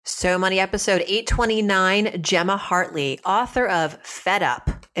So Money episode 829, Gemma Hartley, author of Fed Up,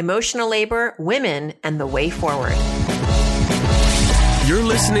 Emotional Labor, Women, and the Way Forward. You're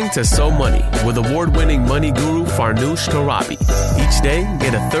listening to So Money with award-winning money guru Farnoosh Torabi. Each day,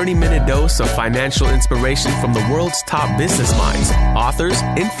 get a 30-minute dose of financial inspiration from the world's top business minds, authors,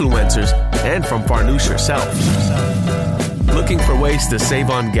 influencers, and from Farnoosh herself. Looking for ways to save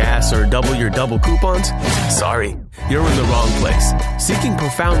on gas or double your double coupons? Sorry, you're in the wrong place. Seeking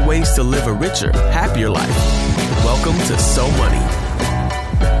profound ways to live a richer, happier life. Welcome to So Money.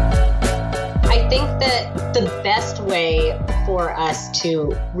 I think that the best way for us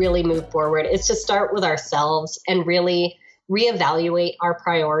to really move forward is to start with ourselves and really reevaluate our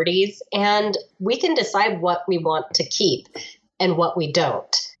priorities, and we can decide what we want to keep and what we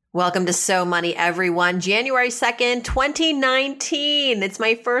don't. Welcome to So Money, everyone. January 2nd, 2019. It's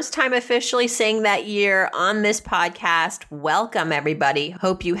my first time officially saying that year on this podcast. Welcome, everybody.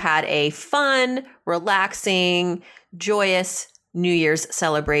 Hope you had a fun, relaxing, joyous New Year's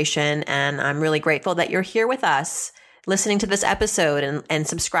celebration. And I'm really grateful that you're here with us, listening to this episode and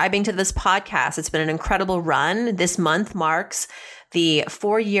subscribing to this podcast. It's been an incredible run. This month marks the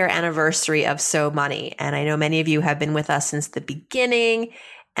 4-year anniversary of So Money. And I know many of you have been with us since the beginning.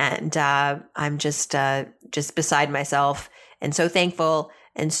 And I'm just beside myself and so thankful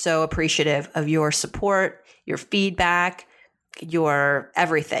and so appreciative of your support, your feedback, your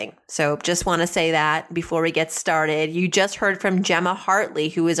everything. So just want to say that before we get started. You just heard from Gemma Hartley,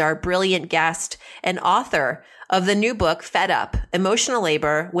 who is our brilliant guest and author of the new book, Fed Up, Emotional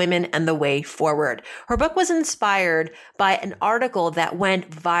Labor, Women, and the Way Forward. Her book was inspired by an article that went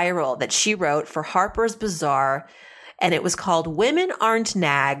viral that she wrote for Harper's Bazaar, and it was called Women Aren't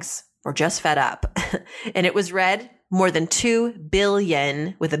Nags, or Just Fed Up. And it was read more than 2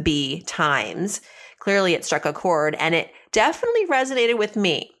 billion with a B times. Clearly it struck a chord, and it definitely resonated with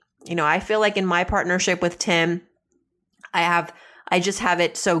me. You know, I feel like in my partnership with Tim, I just have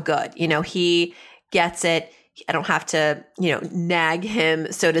it so good. You know, he gets it. I don't have to, nag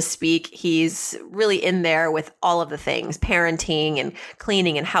him, so to speak. He's really in there with all of the things, parenting and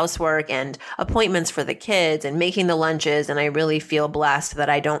cleaning and housework and appointments for the kids and making the lunches. And I really feel blessed that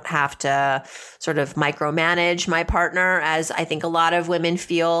I don't have to sort of micromanage my partner, as I think a lot of women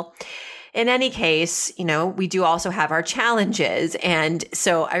feel. In any case, we do also have our challenges. And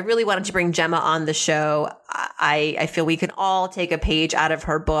so I really wanted to bring Gemma on the show. I feel we can all take a page out of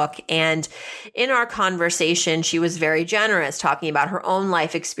her book. And in our conversation, she was very generous, talking about her own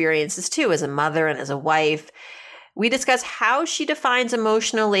life experiences too, as a mother and as a wife. We discuss how she defines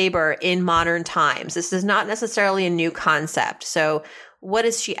emotional labor in modern times. This is not necessarily a new concept. So what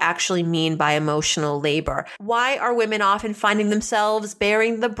does she actually mean by emotional labor? Why are women often finding themselves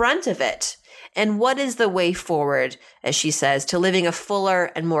bearing the brunt of it? And what is the way forward, as she says, to living a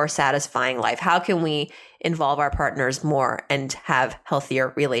fuller and more satisfying life? How can we involve our partners more and have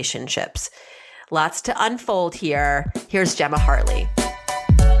healthier relationships? Lots to unfold here. Here's Gemma Hartley.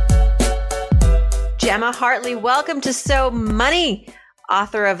 Gemma Hartley, welcome to So Money,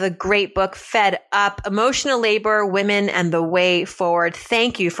 author of the great book, Fed Up, Emotional Labor, Women, and the Way Forward.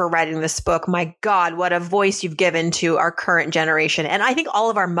 Thank you for writing this book. My God, what a voice you've given to our current generation. And I think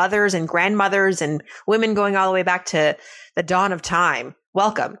all of our mothers and grandmothers and women going all the way back to the dawn of time.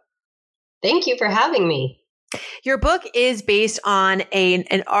 Welcome. Thank you for having me. Your book is based on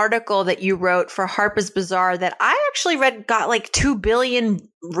an article that you wrote for Harper's Bazaar that I actually read got like 2 billion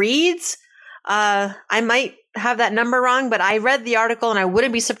reads. I might have that number wrong, but I read the article and I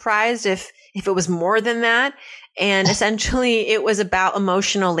wouldn't be surprised if it was more than that. And essentially it was about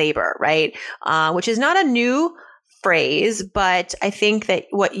emotional labor, right? Which is not a new phrase, but I think that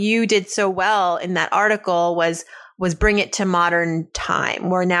what you did so well in that article was bring it to modern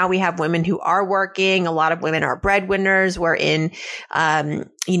time, where now we have women who are working. A lot of women are breadwinners. We're in,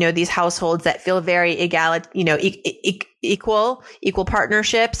 these households that feel very equal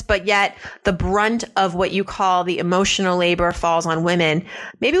partnerships, but yet the brunt of what you call the emotional labor falls on women.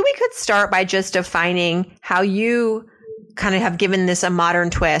 Maybe we could start by just defining how you kind of have given this a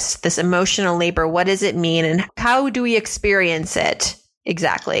modern twist, this emotional labor. What does it mean and how do we experience it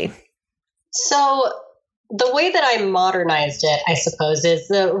exactly? So the way that I modernized it, I suppose, is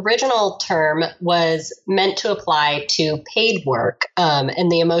the original term was meant to apply to paid work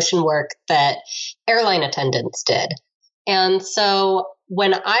and the emotion work that airline attendants did. And so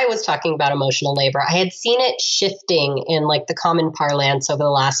when I was talking about emotional labor, I had seen it shifting in like the common parlance over the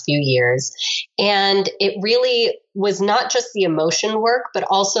last few years. And it really was not just the emotion work, but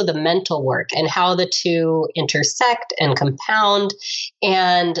also the mental work and how the two intersect and compound.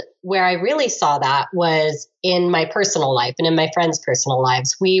 And where I really saw that was in my personal life and in my friends' personal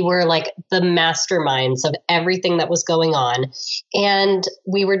lives. We were like the masterminds of everything that was going on. And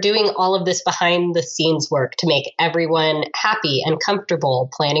we were doing all of this behind the scenes work to make everyone happy and comfortable,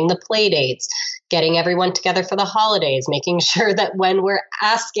 planning the play dates, getting everyone together for the holidays, making sure that when we're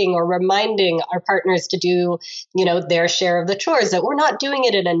asking or reminding our partners to do, their share of the chores, that we're not doing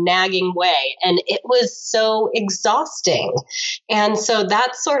it in a nagging way. And it was so exhausting. And so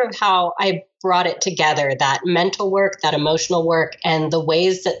that's sort of how I brought it together, that mental work, that emotional work, and the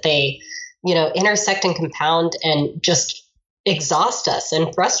ways that they, intersect and compound and just exhaust us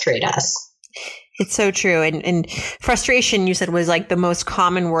and frustrate us. It's so true. And frustration, you said, was like the most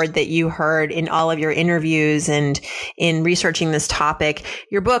common word that you heard in all of your interviews and in researching this topic.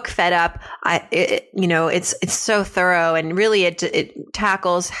 Your book, Fed Up, it's so thorough, and really it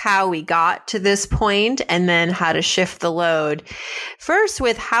tackles how we got to this point and then how to shift the load. First,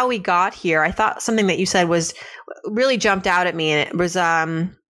 with how we got here, I thought something that you said was really jumped out at me, and it was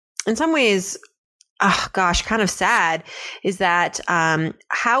in some ways, kind of sad, is that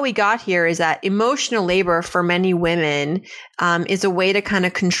how we got here is that emotional labor for many women is a way to kind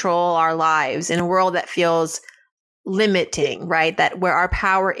of control our lives in a world that feels limiting, right? That where our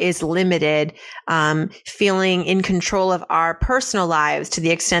power is limited, feeling in control of our personal lives to the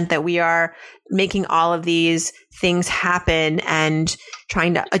extent that we are making all of these things happen and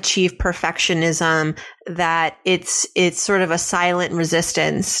trying to achieve perfectionism, that it's sort of a silent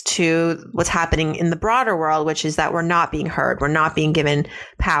resistance to what's happening in the broader world, which is that we're not being heard, we're not being given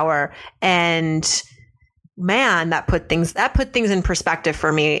power. And man, that put things in perspective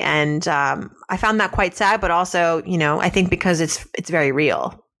for me. And I found that quite sad, but also, I think because it's very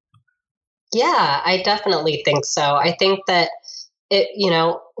real. Yeah, I definitely think so. I think that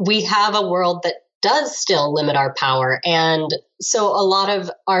we have a world that does still limit our power. And so a lot of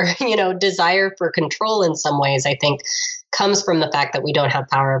our, desire for control in some ways, I think, comes from the fact that we don't have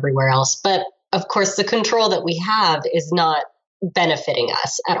power everywhere else. But of course, the control that we have is not benefiting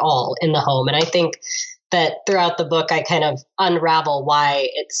us at all in the home. And I think that throughout the book, I kind of unravel why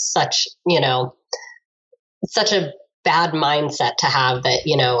it's such a bad mindset to have, that,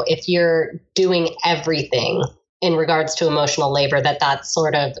 if you're doing everything in regards to emotional labor, that's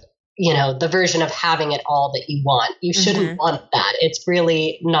sort of, the version of having it all that you want. You shouldn't want that. It's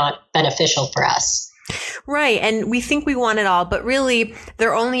really not beneficial for us. Right. And we think we want it all, but really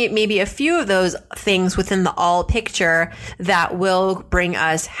there are only maybe a few of those things within the all picture that will bring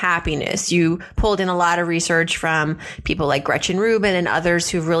us happiness. You pulled in a lot of research from people like Gretchen Rubin and others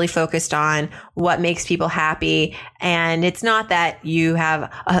who've really focused on what makes people happy. And it's not that you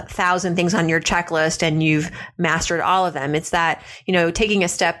have 1,000 things on your checklist and you've mastered all of them. It's that, taking a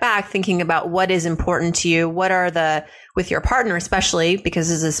step back, thinking about what is important to you, what are with your partner, especially because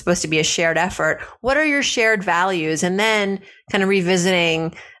this is supposed to be a shared effort, what are your shared values? And then kind of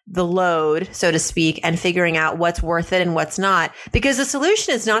revisiting the load, so to speak, and figuring out what's worth it and what's not. Because the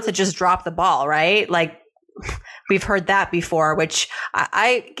solution is not to just drop the ball, right? Like we've heard that before, which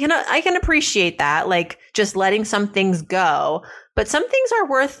I can appreciate that, like just letting some things go, but some things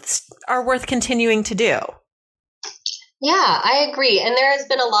are worth continuing to do. Yeah, I agree. And there has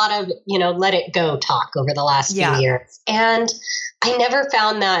been a lot of, let it go talk over the last few years. And I never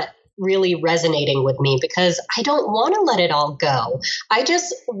found that really resonating with me, because I don't want to let it all go. I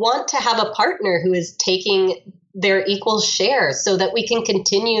just want to have a partner who is taking their equal share so that we can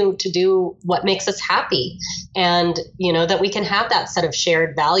continue to do what makes us happy. And, that we can have that set of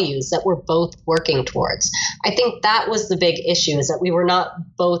shared values that we're both working towards. I think that was the big issue, is that we were not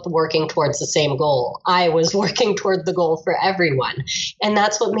both working towards the same goal. I was working toward the goal for everyone. And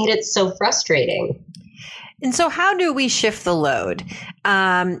that's what made it so frustrating. And so how do we shift the load?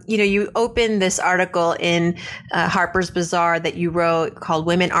 You opened this article in Harper's Bazaar that you wrote called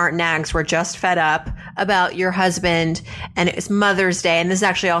Women Aren't Nags, We're Just Fed Up, about your husband, and it was Mother's Day. And this is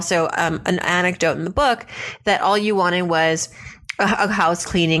actually also an anecdote in the book, that all you wanted was a house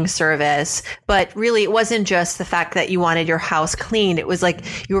cleaning service. But really, it wasn't just the fact that you wanted your house cleaned. It was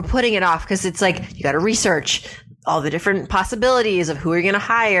like you were putting it off because it's like you got to research all the different possibilities of who you're going to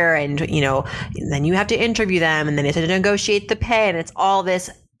hire. And, then you have to interview them, and then you have to negotiate the pay. And it's all this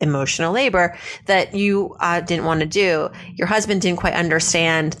emotional labor that you didn't want to do. Your husband didn't quite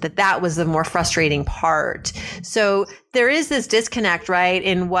understand that was the more frustrating part. So there is this disconnect, right,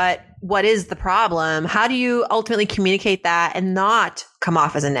 in what is the problem? How do you ultimately communicate that and not come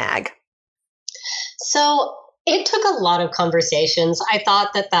off as a nag? So It took a lot of conversations. I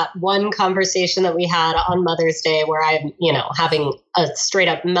thought that one conversation that we had on Mother's Day where I'm, having a straight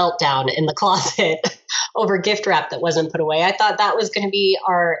up meltdown in the closet over gift wrap that wasn't put away, I thought that was going to be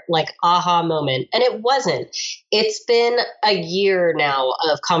our aha moment. And it wasn't. It's been a year now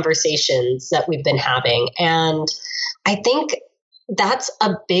of conversations that we've been having. And I think that's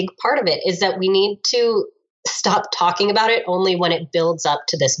a big part of it, is that we need to stop talking about it only when it builds up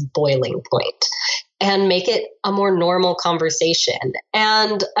to this boiling point, and make it a more normal conversation.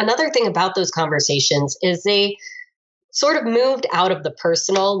 And another thing about those conversations is they sort of moved out of the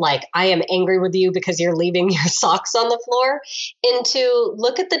personal, I am angry with you because you're leaving your socks on the floor, into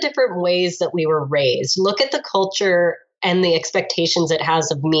look at the different ways that we were raised, look at the culture and the expectations it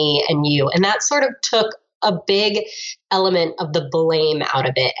has of me and you. And that sort of took a big element of the blame out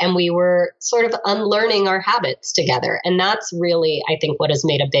of it. And we were sort of unlearning our habits together. And that's really, I think, what has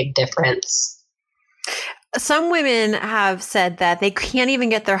made a big difference. Some women have said that they can't even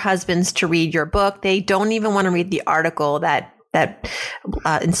get their husbands to read your book. They don't even want to read the article that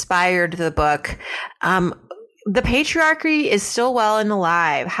inspired the book. The patriarchy is still well and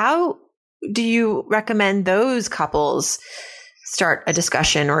alive. How do you recommend those couples start a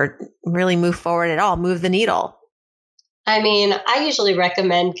discussion or really move forward at all, move the needle? I mean, I usually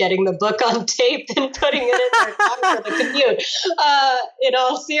recommend getting the book on tape and putting it in their car for the commute. In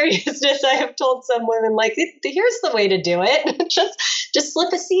all seriousness, I have told some women, here's the way to do it. just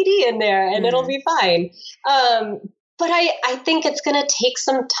slip a CD in there and it'll be fine. But I think it's going to take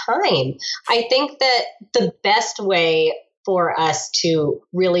some time. I think that the best way for us to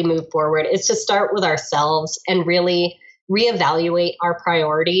really move forward is to start with ourselves and really reevaluate our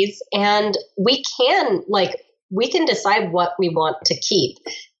priorities. And we can decide what we want to keep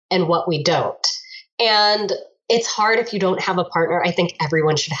and what we don't. And it's hard if you don't have a partner. I think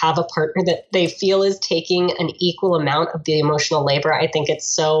everyone should have a partner that they feel is taking an equal amount of the emotional labor. I think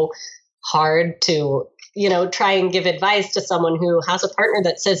it's so hard to, try and give advice to someone who has a partner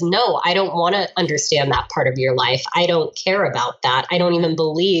that says, no, I don't want to understand that part of your life. I don't care about that. I don't even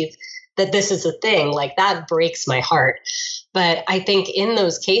believe that this is a thing. That breaks my heart. But I think in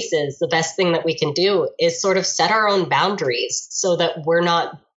those cases, the best thing that we can do is sort of set our own boundaries so that we're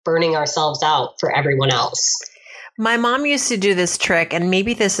not burning ourselves out for everyone else. My mom used to do this trick, and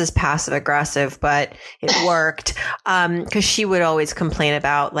maybe this is passive aggressive, but it worked. Cause she would always complain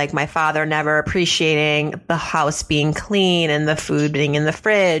about my father never appreciating the house being clean and the food being in the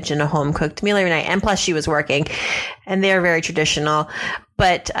fridge and a home cooked meal every night. And plus she was working, and they're very traditional.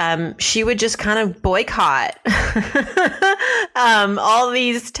 But she would just kind of boycott all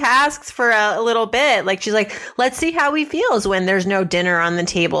these tasks for a little bit. She's let's see how he feels when there's no dinner on the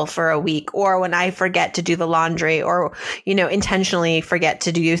table for a week, or when I forget to do the laundry, or, intentionally forget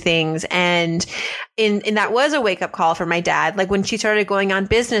to do things. And that was a wake up call for my dad. When she started going on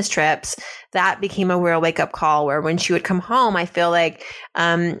business trips, that became a real wake up call, where when she would come home, I feel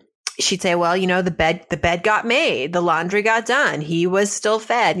she'd say, well, the bed got made, the laundry got done, he was still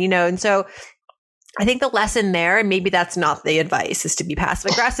fed, and so I think the lesson there, and maybe that's not the advice, is to be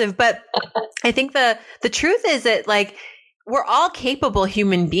passive aggressive, but I think the truth is that we're all capable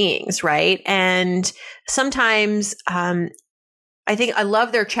human beings, right? And sometimes, I think I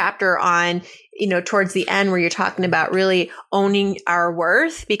love their chapter on, towards the end, where you're talking about really owning our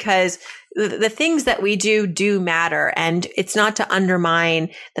worth, because the things that we do matter. And it's not to undermine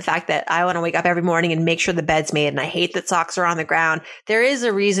the fact that I want to wake up every morning and make sure the bed's made, and I hate that socks are on the ground. There is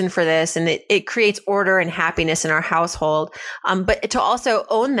a reason for this, and it creates order and happiness in our household. But to also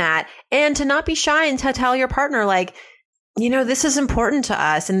own that, and to not be shy, and to tell your partner, this is important to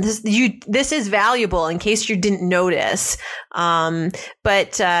us, and this is valuable, in case you didn't notice.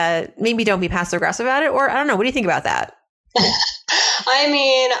 But maybe don't be passive aggressive about it, or I don't know. What do you think about that? I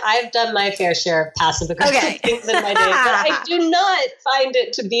mean, I've done my fair share of passive aggressive things in my day, but I do not find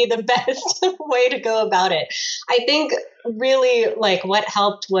it to be the best way to go about it. I think really what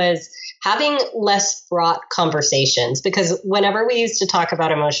helped was having less fraught conversations, because whenever we used to talk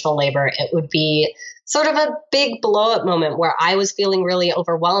about emotional labor, it would be sort of a big blow up moment where I was feeling really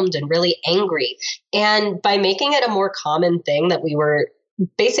overwhelmed and really angry. And by making it a more common thing that we were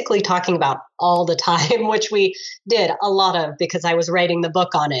basically talking about all the time, which we did a lot of because I was writing the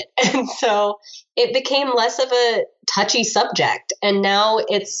book on it. And so it became less of a touchy subject. And now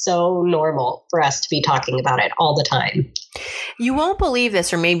it's so normal for us to be talking about it all the time. You won't believe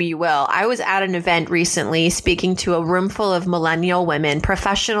this, or maybe you will. I was at an event recently speaking to a room full of millennial women,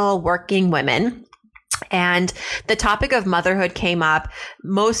 professional working women. And the topic of motherhood came up.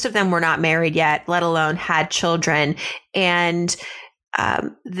 Most of them were not married yet, let alone had children. And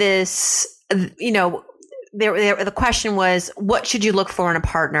the question was, what should you look for in a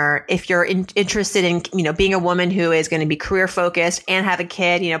partner if you're interested in, being a woman who is going to be career focused and have a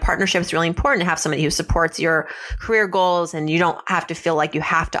kid? Partnership is really important to have somebody who supports your career goals, and you don't have to feel like you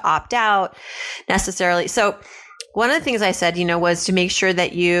have to opt out necessarily. So one of the things I said, was to make sure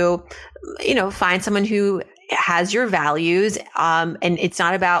that you, find someone who has your values. And it's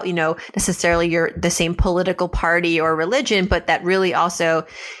not about, necessarily the same political party or religion, but that really also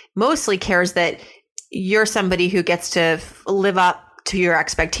mostly cares that you're somebody who gets to live up to your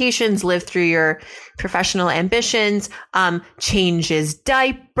expectations, live through your professional ambitions, changes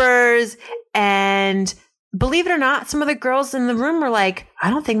diapers. And believe it or not, some of the girls in the room were like, I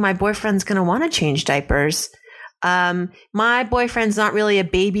don't think my boyfriend's going to want to change diapers. My boyfriend's not really a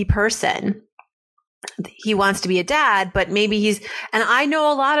baby person. He wants to be a dad, but maybe and I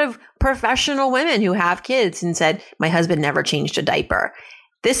know a lot of professional women who have kids and said, my husband never changed a diaper.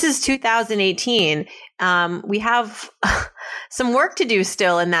 This is 2018. We have some work to do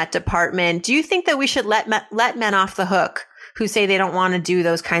still in that department. Do you think that we should let men off the hook who say they don't want to do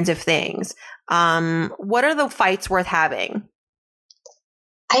those kinds of things? What are the fights worth having?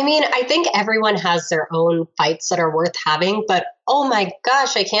 I mean, I think everyone has their own fights that are worth having, but oh my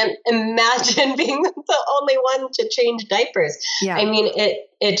gosh, I can't imagine being the only one to change diapers. Yeah. I mean,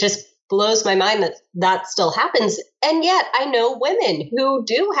 it just blows my mind that still happens. And yet I know women who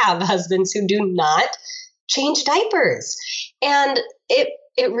do have husbands who do not change diapers. And it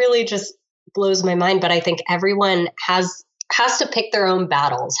really just blows my mind. But I think everyone has to pick their own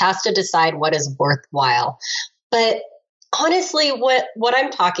battles, has to decide what is worthwhile. But honestly, what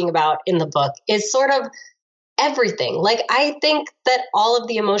I'm talking about in the book is sort of everything. Like, I think that all of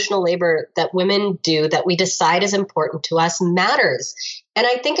the emotional labor that women do that we decide is important to us matters. And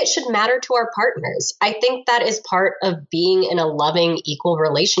I think it should matter to our partners. I think that is part of being in a loving, equal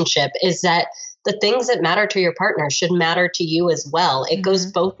relationship, is that the things that matter to your partner should matter to you as well. It goes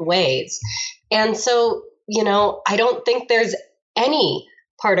both ways. And so, I don't think there's any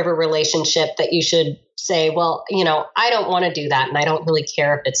part of a relationship that you should say, well, I don't want to do that. And I don't really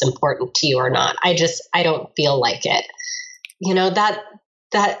care if it's important to you or not. I don't feel like it.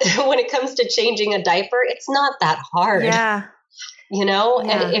 That when it comes to changing a diaper, it's not that hard. Yeah.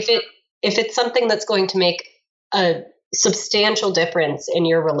 And if it's something that's going to make a substantial difference in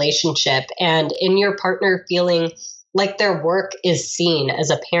your relationship and in your partner feeling like their work is seen as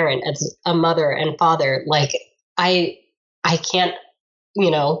a parent, as a mother and father, like I can't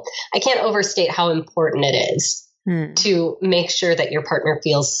overstate how important it is to make sure that your partner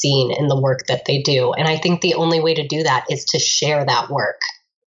feels seen in the work that they do. And I think the only way to do that is to share that work.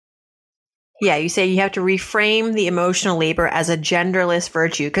 Yeah, you say you have to reframe the emotional labor as a genderless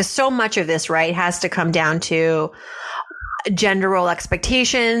virtue, because so much of this, right, has to come down to gender role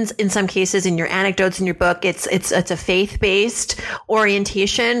expectations. In some cases, in your anecdotes in your book, it's a faith-based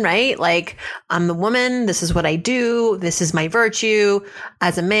orientation, right? Like, I'm the woman, this is what I do, this is my virtue.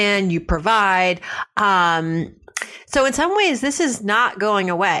 As a man, you provide. So in some ways, this is not going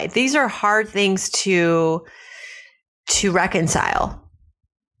away. These are hard things to reconcile.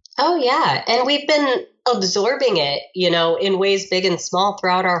 Oh, yeah. And we've been absorbing it, in ways big and small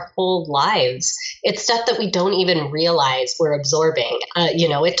throughout our whole lives. It's stuff that we don't even realize we're absorbing.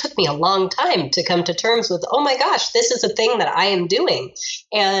 It took me a long time to come to terms with, oh my gosh, this is a thing that I am doing.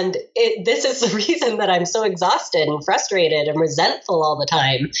 And this is the reason that I'm so exhausted and frustrated and resentful all the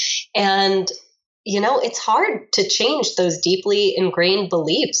time. And, it's hard to change those deeply ingrained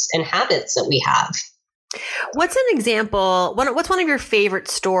beliefs and habits that we have. What's an example? What's one of your favorite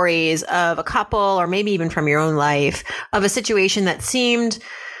stories of a couple, or maybe even from your own life, of a situation that seemed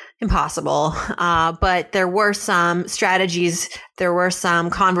impossible, but there were some strategies, there were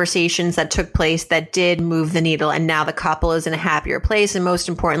some conversations that took place that did move the needle, and now the couple is in a happier place, and most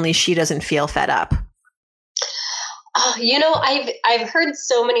importantly, she doesn't feel fed up? I've heard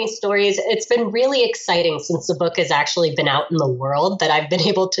so many stories. It's been really exciting since the book has actually been out in the world that I've been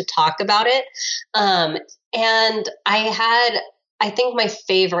able to talk about it. And I think my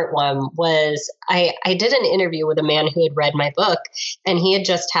favorite one was I did an interview with a man who had read my book, and he had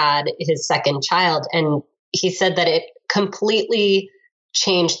just had his second child. And he said that it completely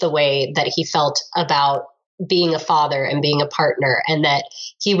changed the way that he felt about being a father and being a partner, and that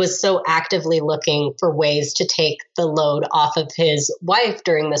he was so actively looking for ways to take the load off of his wife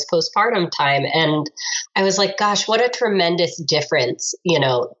during this postpartum time. And I was like, gosh, what a tremendous difference,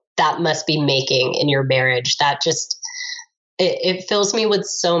 that must be making in your marriage. That just, it fills me with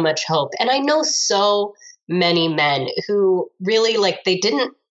so much hope. And I know so many men who really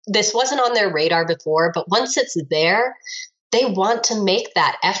this wasn't on their radar before, but once it's there, they want to make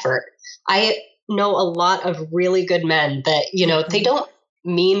that effort. know a lot of really good men that, they don't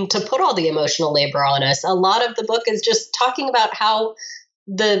mean to put all the emotional labor on us. A lot of the book is just talking about how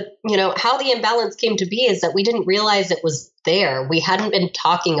how the imbalance came to be is that we didn't realize it was there. We hadn't been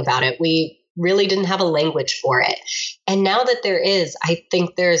talking about it. We really didn't have a language for it. And now that there is, I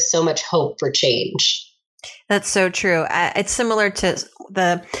think there is so much hope for change. That's so true. It's similar to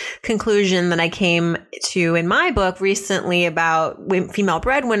the conclusion that I came to in my book recently about female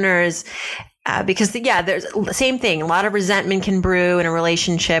breadwinners. Because there's the same thing. A lot of resentment can brew in a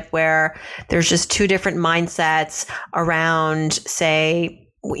relationship where there's just two different mindsets around, say,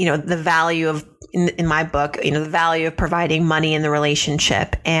 the value of, in my book, the value of providing money in the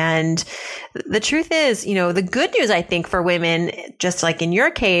relationship. And the truth is, the good news, I think, for women, just like in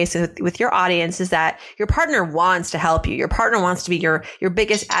your case with your audience, is that your partner wants to help you. Your partner wants to be your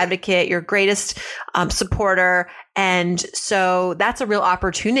biggest advocate, your greatest supporter. And so that's a real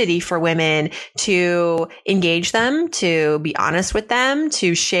opportunity for women to engage them, to be honest with them,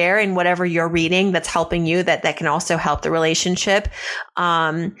 to share in whatever you're reading that's helping you, that can also help the relationship.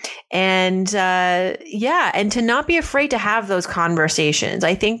 And to not be afraid to have those conversations.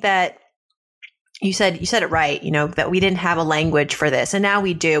 I think that you said it right, that we didn't have a language for this. And now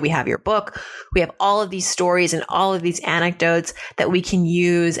we do. We have your book. We have all of these stories and all of these anecdotes that we can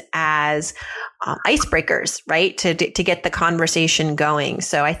use as icebreakers, right? To get the conversation going.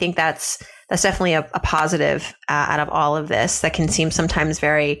 So I think that's definitely a positive out of all of this that can seem sometimes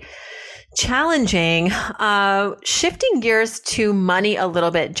very challenging. Shifting gears to money a little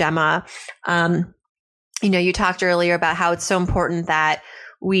bit, Gemma. You talked earlier about how it's so important that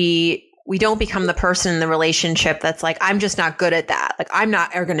we don't become the person in the relationship that's like, I'm just not good at that. Like, I'm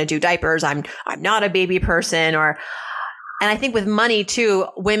not ever going to do diapers. I'm not a baby person. And I think with money too,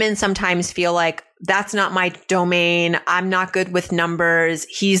 women sometimes feel like that's not my domain. I'm not good with numbers.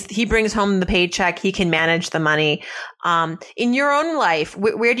 He brings home the paycheck. He can manage the money. In your own life,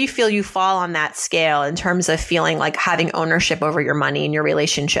 where do you feel you fall on that scale in terms of feeling like having ownership over your money in your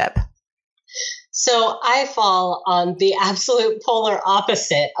relationship? So I fall on the absolute polar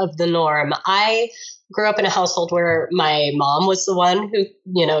opposite of the norm. I grew up in a household where my mom was the one who,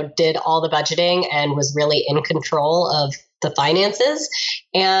 did all the budgeting and was really in control of the finances.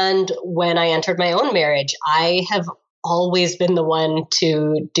 And when I entered my own marriage, I have always been the one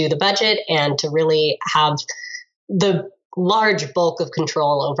to do the budget and to really have the large bulk of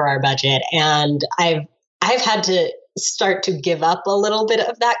control over our budget. And I've had to start to give up a little bit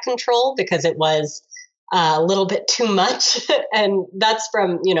of that control because it was a little bit too much. And that's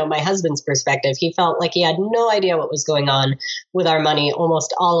from, my husband's perspective. He felt like he had no idea what was going on with our money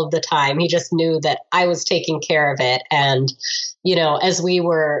almost all of the time. He just knew that I was taking care of it. And, as we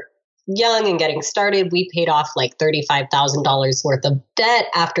were young and getting started, we paid off like $35,000 worth of debt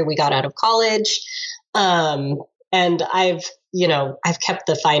after we got out of college. And I've kept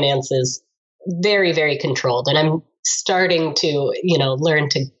the finances very, very controlled. And I'm starting to, learn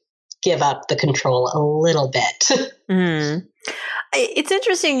to give up the control a little bit. Mm. It's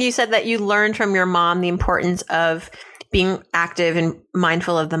interesting. You said that you learned from your mom the importance of being active and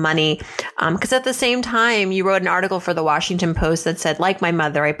mindful of the money. Because at the same time, you wrote an article for the Washington Post that said, like my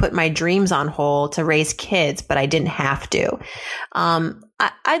mother, I put my dreams on hold to raise kids, but I didn't have to.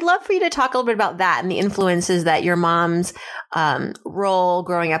 I'd love for you to talk a little bit about that and the influences that your mom's role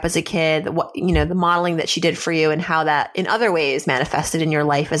growing up as a kid, the modeling that she did for you, and how that in other ways manifested in your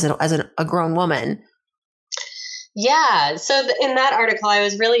life as a grown woman. Yeah. So in that article, I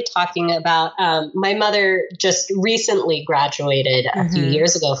was really talking about my mother just recently graduated a few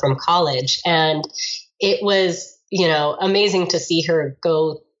years ago from college. And it was, amazing to see her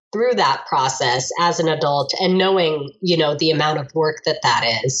go through that process as an adult and knowing, the amount of work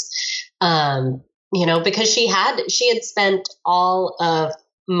that is, because she had spent all of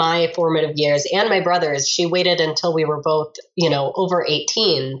my formative years and my brother's. She waited until we were both, over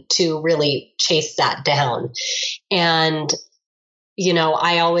 18 to really chase that down. And,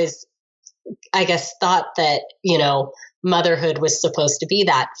 I always, I guess, thought that, motherhood was supposed to be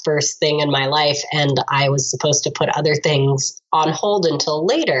that first thing in my life. And I was supposed to put other things on hold until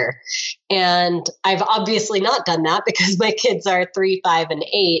later. And I've obviously not done that because my kids are 3, 5, and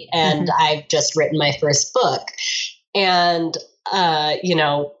 8. And I've just written my first book. And,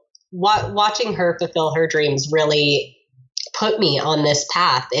 watching her fulfill her dreams really put me on this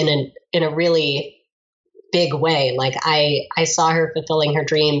path in a really big way. Like I saw her fulfilling her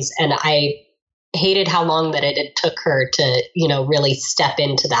dreams, and I hated how long that it took her to, really step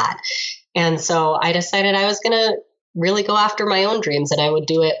into that. And so I decided I was going to really go after my own dreams, and I would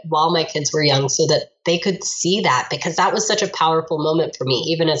do it while my kids were young so that they could see that, because that was such a powerful moment for me,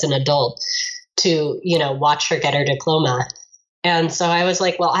 even as an adult, to, watch her get her diploma. And so I was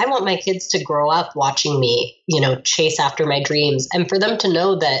like, well, I want my kids to grow up watching me, chase after my dreams, and for them to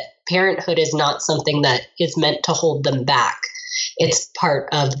know that parenthood is not something that is meant to hold them back. It's part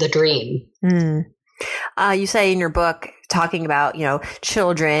of the dream. You say in your book, talking about,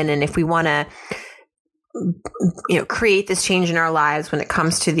 children, and if we want to, create this change in our lives when it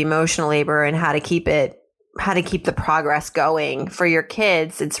comes to the emotional labor and how to keep the progress going for your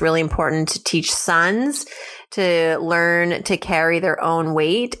kids, it's really important to teach sons to learn to carry their own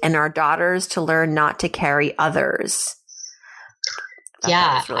weight and our daughters to learn not to carry others.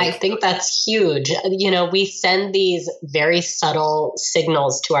 Yeah, I think that's huge. We send these very subtle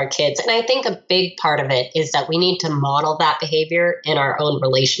signals to our kids. And I think a big part of it is that we need to model that behavior in our own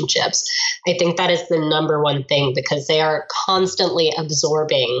relationships. I think that is the number one thing, because they are constantly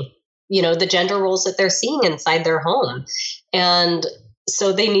absorbing, the gender roles that they're seeing inside their home. And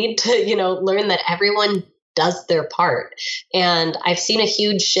so they need to, learn that everyone does their part. And I've seen a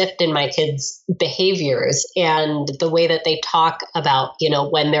huge shift in my kids' behaviors and the way that they talk about,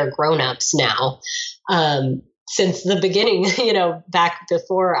 when they're grown-ups now. Since the beginning, back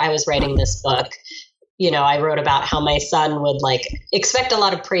before I was writing this book, I wrote about how my son would expect a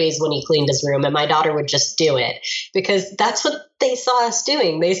lot of praise when he cleaned his room, and my daughter would just do it because that's what they saw us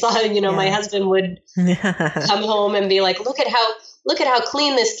doing. They saw, my husband would come home and be like, look at how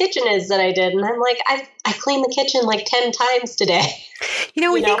clean this kitchen is that I did. And I'm like, I cleaned the kitchen 10 times today.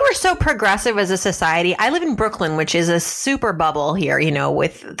 We think we're so progressive as a society. I live in Brooklyn, which is a super bubble here,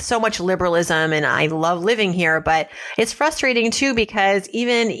 with so much liberalism, and I love living here, but it's frustrating too, because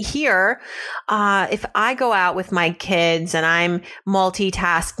even here, if I go out with my kids and I'm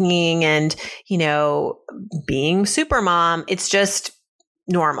multitasking and, being super mom, it's just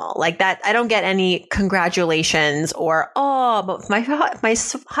normal like that. I don't get any congratulations or, but my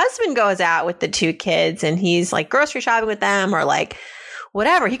husband goes out with the two kids and he's grocery shopping with them or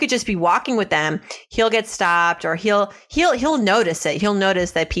whatever. He could just be walking with them. He'll get stopped or he'll notice it. He'll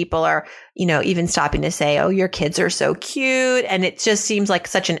notice that people are, even stopping to say, oh, your kids are so cute. And it just seems like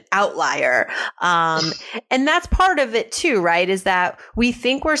such an outlier. And that's part of it too, right? Is that we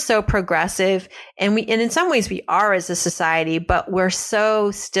think we're so progressive and in some ways we are as a society, but we're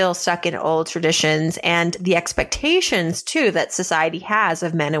so still stuck in old traditions, and the expectations too that society has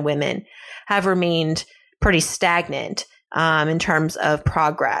of men and women have remained pretty stagnant. In terms of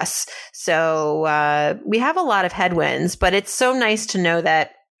progress. So we have a lot of headwinds, but it's so nice to know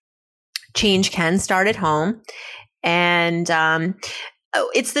that change can start at home. And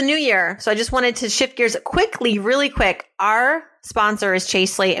it's the new year. So I just wanted to shift gears really quick. Our sponsor is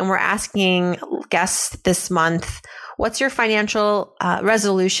Chase Slate, and we're asking guests this month, what's your financial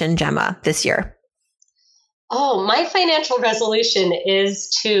resolution, Gemma, this year? Oh, my financial resolution is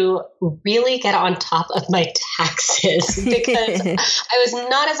to really get on top of my taxes because I was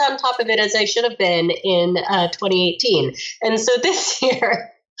not as on top of it as I should have been in 2018. And so this year,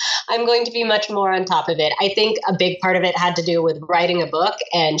 I'm going to be much more on top of it. I think a big part of it had to do with writing a book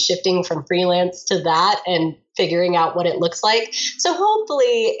and shifting from freelance to that and figuring out what it looks like. So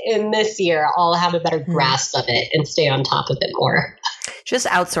hopefully in this year, I'll have a better grasp of it and stay on top of it more. Just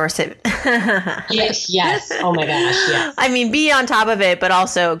outsource it. Yes. Oh my gosh. Yes. I mean, be on top of it, but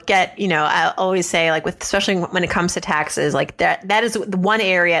also get, I always say especially when it comes to taxes, that is the one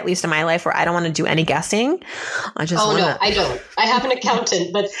area, at least in my life, where I don't want to do any guessing. No, I don't. I have an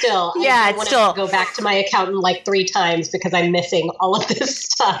accountant, but still, I want to go back to my accountant 3 times because I'm missing all of this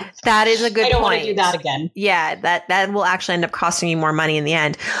stuff. That is a good point. I don't want to do that again. Yeah, that will actually end up costing you more money in the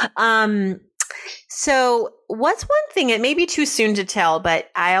end. So what's one thing, it may be too soon to tell,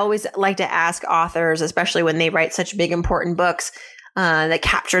 but I always like to ask authors, especially when they write such big, important books that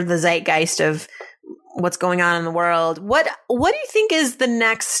capture the zeitgeist of what's going on in the world. What do you think is the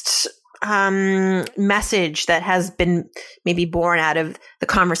next message that has been maybe born out of the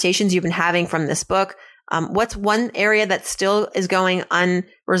conversations you've been having from this book? What's one area that still is going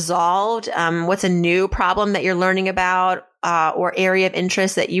unresolved? What's a new problem that you're learning about or area of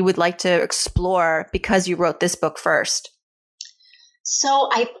interest that you would like to explore because you wrote this book first? So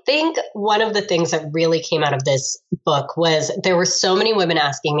I think one of the things that really came out of this book was there were so many women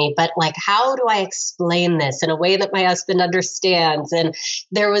asking me, but how do I explain this in a way that my husband understands? And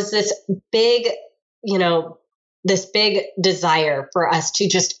there was this big, this big desire for us to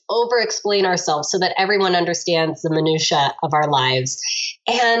just over-explain ourselves so that everyone understands the minutia of our lives.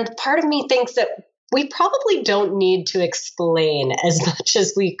 And part of me thinks that we probably don't need to explain as much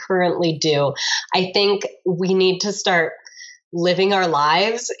as we currently do. I think we need to start living our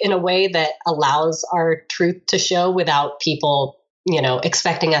lives in a way that allows our truth to show without people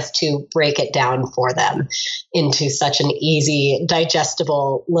expecting us to break it down for them into such an easy,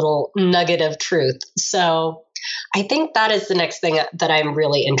 digestible little nugget of truth. So I think that is the next thing that I'm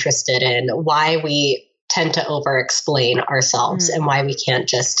really interested in, why we tend to over-explain ourselves and why we can't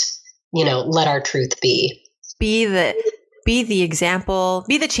just, let our truth be. Be the example,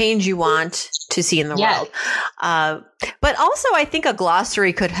 be the change you want to see in the world. But also I think a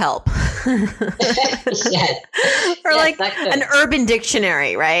glossary could help. Yes. Or like an urban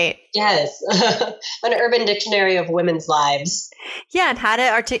dictionary, right? Yes. An urban dictionary of women's lives. Yeah. And how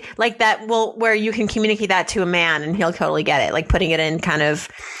to like that where you can communicate that to a man and he'll totally get it, like putting it in kind of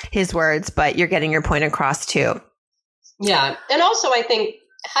his words, but you're getting your point across too. Yeah. And also I think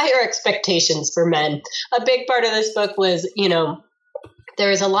higher expectations for men. A big part of this book was, there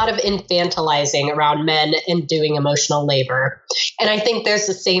is a lot of infantilizing around men and doing emotional labor. And I think there's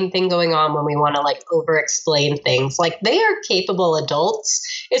the same thing going on when we want to like over-explain things. Like they are capable adults,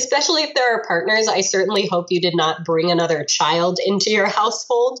 especially if there are partners. I certainly hope you did not bring another child into your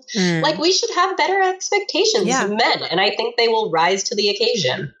household. Like we should have better expectations of men. And I think they will rise to the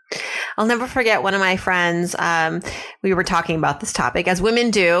occasion. I'll never forget one of my friends. We were talking about this topic, as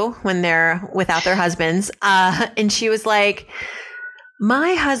women do when they're without their husbands. And she was like,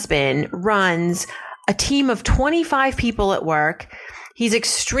 my husband runs a team of 25 people at work. He's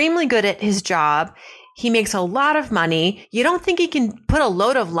extremely good at his job. He makes a lot of money. You don't think he can put a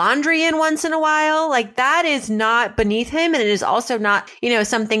load of laundry in once in a while? Like that is not beneath him. And it is also not,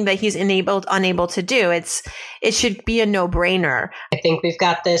 something that he's unable to do. It should be a no-brainer. I think we've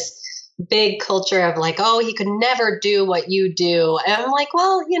got this big culture of like, oh, he could never do what you do. And I'm like,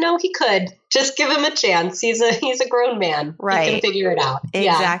 well, he could. Just give him a chance. He's a grown man. Right. He can figure it out.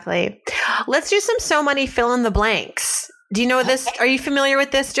 Exactly. Yeah. Let's do some So Money fill in the blanks. Do you know this? Are you familiar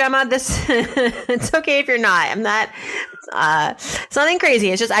with this, Gemma? It's okay if you're not. I'm not, it's nothing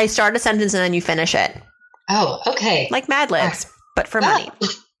crazy. It's just, I start a sentence and then you finish it. Oh, okay. Like Mad Libs, but for money.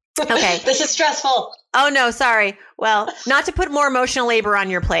 Okay. This is stressful. Oh, no, sorry. Well, not to put more emotional labor on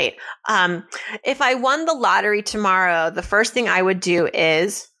your plate. If I won the lottery tomorrow, the first thing I would do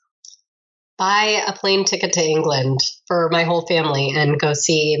is buy a plane ticket to England for my whole family and go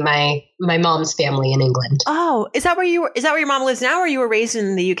see my mom's family in England. Oh, is that where your mom lives now, or you were raised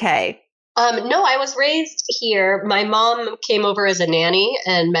in the UK? No, I was raised here. My mom came over as a nanny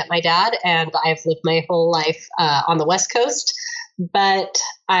and met my dad, and I've lived my whole life on the West Coast. But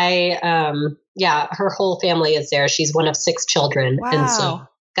her whole family is there. She's one of 6 children. Wow. And so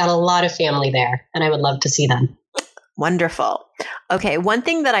got a lot of family there, and I would love to see them. Wonderful. Okay. One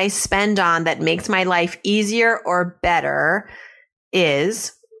thing that I spend on that makes my life easier or better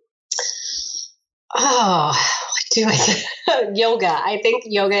is? What do I yoga. I think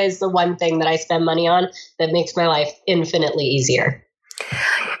yoga is the one thing that I spend money on that makes my life infinitely easier.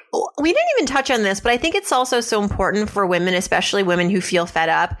 We didn't even touch on this, but I think it's also so important for women, especially women who feel fed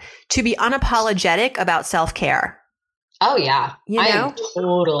up, to be unapologetic about self-care. Oh, yeah. I am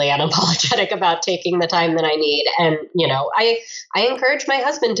totally unapologetic about taking the time that I need. And, I encourage my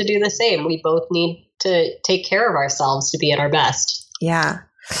husband to do the same. We both need to take care of ourselves to be at our best. Yeah.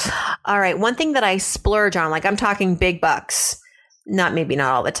 All right. One thing that I splurge on, like I'm talking big bucks, not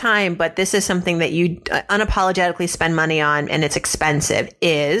all the time, but this is something that you unapologetically spend money on and it's expensive,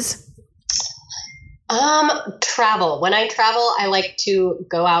 is? Travel. When I travel, I like to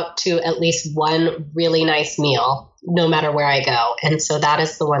go out to at least one really nice meal, no matter where I go. And so that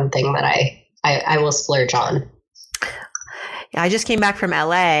is the one thing that I will splurge on. Yeah, I just came back from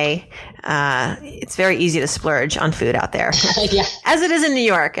LA. It's very easy to splurge on food out there, yeah, as it is in New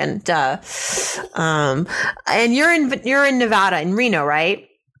York. And you're in Nevada, in Reno, right?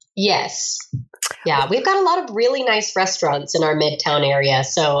 Yes. Yeah, we've got a lot of really nice restaurants in our Midtown area.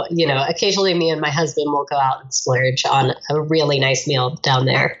 So, occasionally me and my husband will go out and splurge on a really nice meal down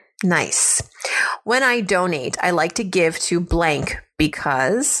there. Nice. When I donate, I like to give to blank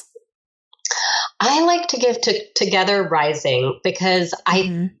because I like to give to Together Rising because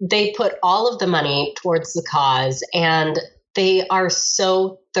they put all of the money towards the cause and they are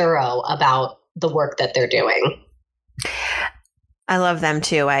so thorough about the work that they're doing. I love them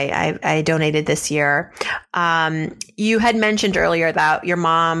too. I donated this year. You had mentioned earlier about your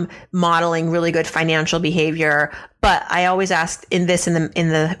mom modeling really good financial behavior, but I always ask in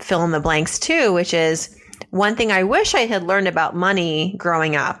the fill in the blanks too, which is one thing I wish I had learned about money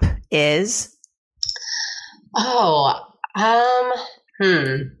growing up is. I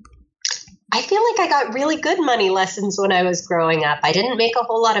feel like I got really good money lessons when I was growing up. I didn't make a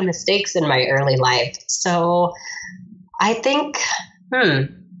whole lot of mistakes in my early life. So I think,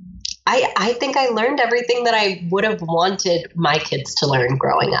 I I think I learned everything that I would have wanted my kids to learn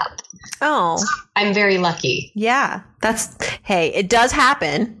growing up. Oh, I'm very lucky. Yeah, hey, it does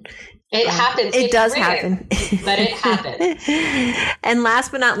happen. It happens. It does happen. But it happens. And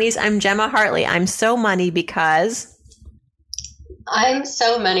last but not least, I'm Gemma Hartley. I'm so money because I'm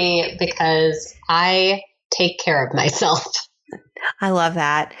so money because I take care of myself. I love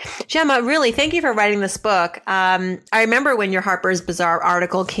that. Gemma, really, thank you for writing this book. I remember when your Harper's Bazaar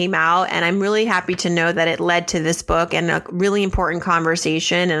article came out, and I'm really happy to know that it led to this book and a really important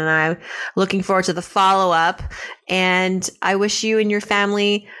conversation. And I'm looking forward to the follow-up. And I wish you and your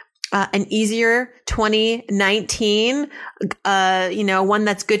family an easier 2019, one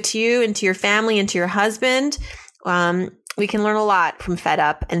that's good to you and to your family and to your husband. We can learn a lot from Fed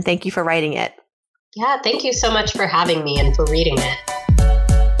Up, and thank you for writing it. Yeah, thank you so much for having me and for reading it.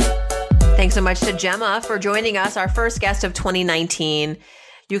 Thanks so much to Gemma for joining us, our first guest of 2019.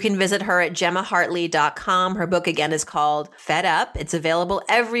 You can visit her at gemmahartley.com. Her book again is called Fed Up. It's available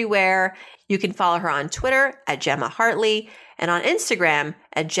everywhere. You can follow her on Twitter at Gemma Hartley and on Instagram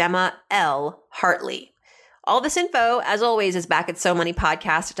at Gemma L. Hartley. All this info, as always, is back at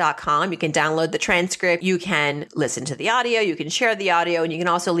SoMoneyPodcast.com. You can download the transcript. You can listen to the audio. You can share the audio. And you can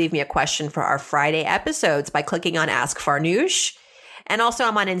also leave me a question for our Friday episodes by clicking on Ask Farnoosh. And also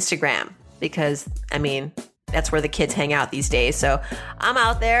I'm on Instagram because, that's where the kids hang out these days. So I'm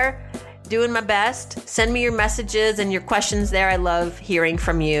out there doing my best. Send me your messages and your questions there. I love hearing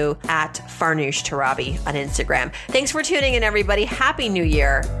from you at Farnoosh Torabi on Instagram. Thanks for tuning in, everybody. Happy New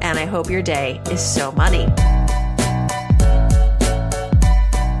Year. And I hope your day is so money.